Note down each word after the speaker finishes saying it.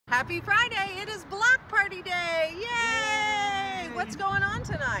Happy Friday! It is Block Party Day! Yay! What's going on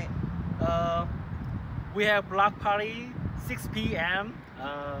tonight? We have block party 6 p.m.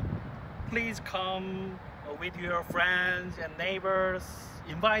 Please come with your friends and neighbors.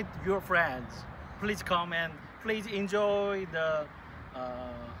 Invite your friends. Please come and please enjoy the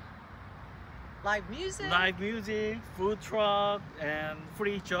live music, food truck, and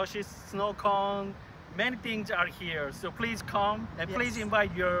free Josh's snow cone. Many things are here, so please come and please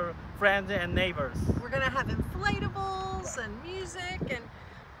invite your friends and neighbors. We're gonna have inflatables and music,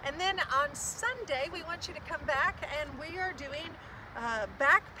 and then on Sunday we want you to come back, and we are doing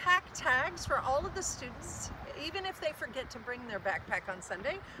backpack tags for all of the students, even if they forget to bring their backpack on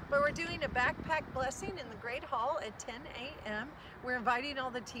Sunday. But we're doing a backpack blessing in the Great Hall at 10 a.m. We're inviting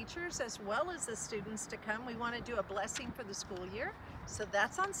all the teachers as well as the students to come. We want to do a blessing for the school year, so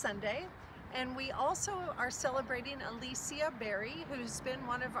that's on Sunday. And we also are celebrating Alicia Berry, who's been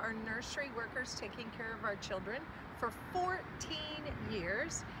one of our nursery workers taking care of our children for 14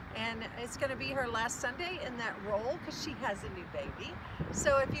 years. And it's going to be her last Sunday in that role because she has a new baby.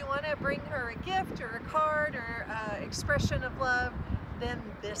 So if you want to bring her a gift or a card or expression of love, then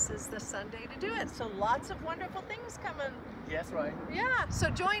this is the Sunday to do it. So lots of wonderful things coming. Yes, right. Yeah, so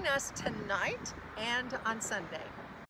join us tonight and on Sunday.